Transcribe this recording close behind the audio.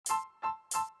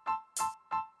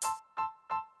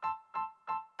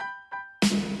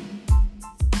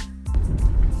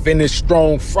Finish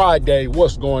Strong Friday.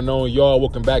 What's going on, y'all?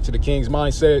 Welcome back to the King's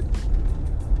Mindset.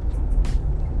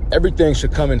 Everything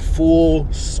should come in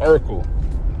full circle.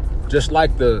 Just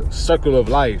like the circle of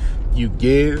life. You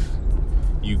give,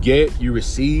 you get, you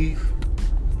receive.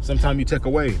 Sometimes you take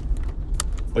away.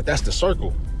 But that's the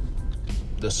circle.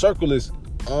 The circle is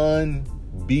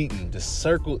unbeaten. The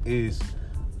circle is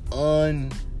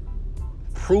unproven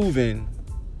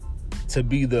to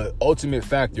be the ultimate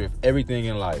factor of everything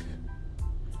in life.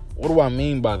 What do I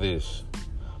mean by this?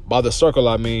 By the circle,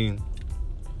 I mean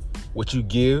what you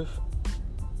give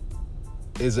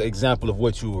is an example of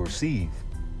what you will receive.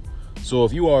 So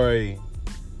if you are a,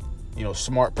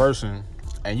 smart person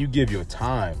and you give your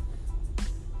time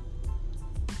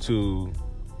to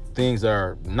things that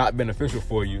are not beneficial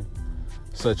for you,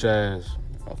 such as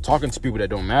talking to people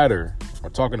that don't matter or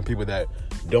talking to people that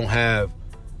don't have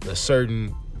a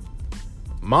certain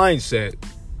mindset,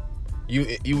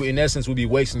 you in essence will be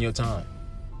wasting your time.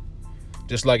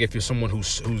 Just like if you're someone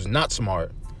who's not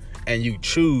smart and you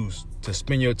choose to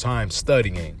spend your time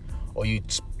studying, or you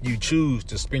choose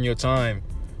to spend your time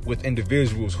with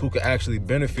individuals who could actually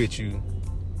benefit you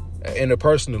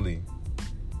interpersonally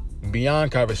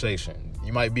beyond conversation.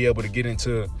 You might be able to get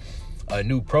into a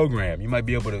new program. You might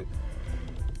be able to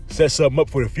set something up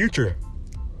for the future.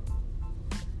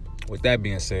 With that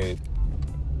being said,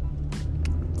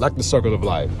 like the circle of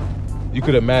life, you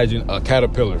could imagine a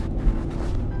caterpillar.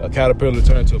 A caterpillar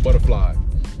turned into a butterfly.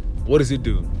 What does it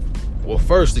do? Well,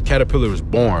 first, the caterpillar is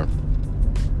born.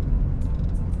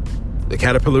 The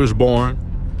caterpillar is born.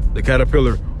 The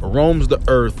caterpillar roams the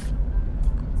earth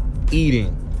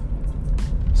eating.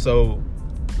 So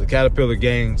the caterpillar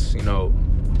gains,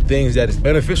 things that is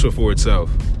beneficial for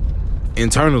itself.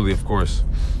 Internally, of course.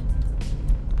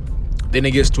 Then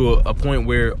it gets to a point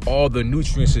where all the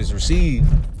nutrients is received.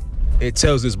 It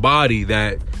tells its body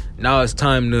that now it's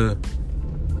time to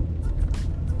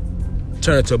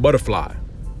turn into a butterfly.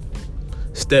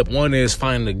 Step one is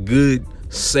find a good,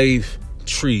 safe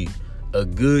tree, a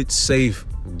good, safe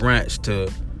branch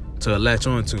to latch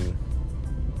onto.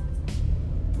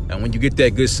 And when you get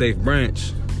that good, safe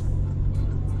branch,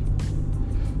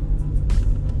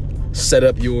 set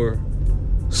up your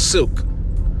silk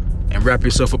and wrap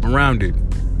yourself up around it.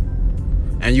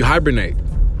 And you hibernate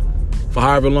for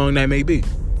however long that may be.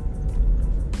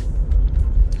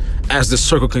 As the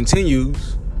circle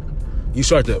continues, you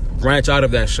start to branch out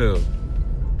of that shell.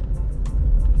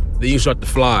 Then you start to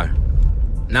fly.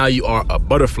 Now you are a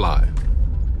butterfly.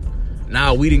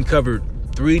 Now we done covered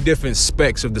 3 different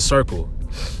specks of the circle.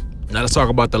 Now let's talk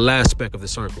about the last speck of the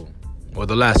circle, or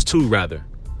the last 2 rather.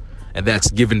 And that's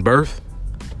giving birth,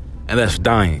 and that's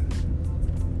dying.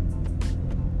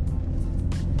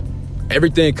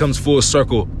 Everything comes full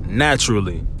circle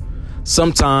naturally.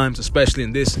 Sometimes, especially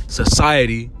in this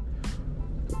society,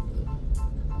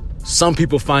 some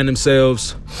people find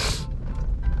themselves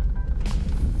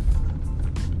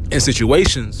in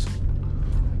situations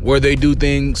where they do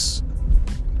things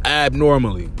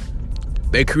abnormally.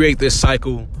 They create this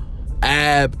cycle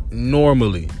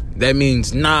abnormally. That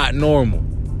means not normal.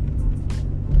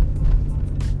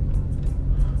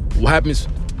 What happens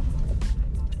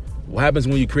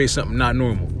when you create something not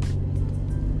normal?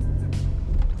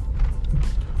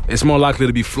 It's more likely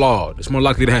to be flawed. It's more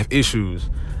likely to have issues.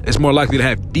 It's more likely to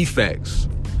have defects,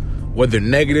 whether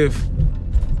negative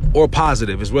or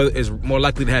positive. It's more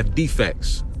likely to have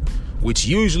defects, which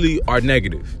usually are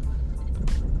negative.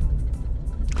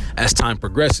 As time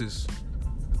progresses,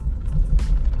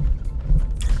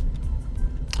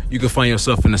 you can find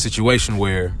yourself in a situation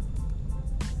where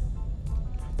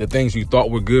the things you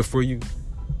thought were good for you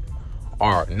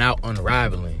are now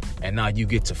unraveling. And now you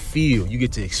get to feel, you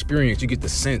get to experience, you get to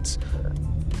sense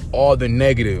all the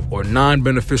negative or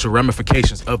non-beneficial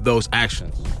ramifications of those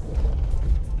actions.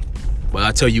 But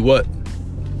I tell you what,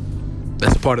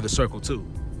 that's a part of the circle too.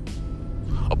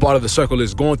 A part of the circle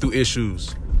is going through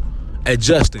issues,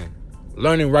 adjusting,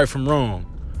 learning right from wrong,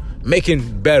 making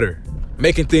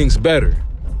things better.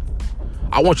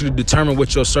 I want you to determine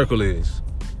what your circle is.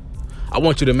 I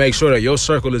want you to make sure that your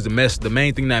circle is the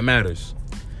main thing that matters.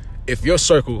 If your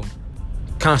circle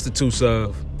constitutes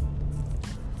of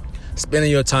spending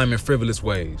your time in frivolous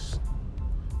ways,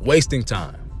 wasting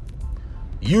time,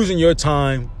 using your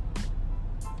time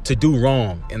to do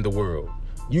wrong in the world,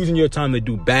 using your time to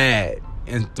do bad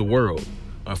in the world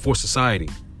or for society,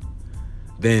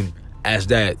 then as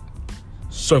that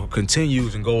circle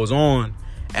continues and goes on,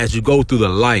 as you go through the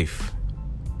life,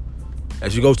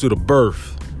 as you go through the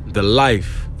birth, the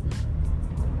life,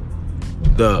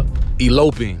 the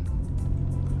eloping,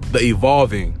 the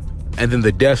evolving, and then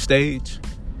the death stage,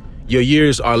 your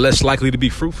years are less likely to be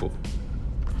fruitful.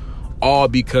 All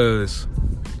because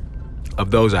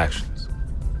of those actions.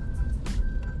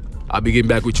 I'll be getting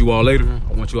back with you all later.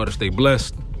 I want you all to stay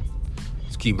blessed.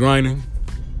 Just keep grinding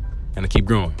and to keep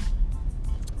growing.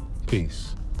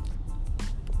 Peace.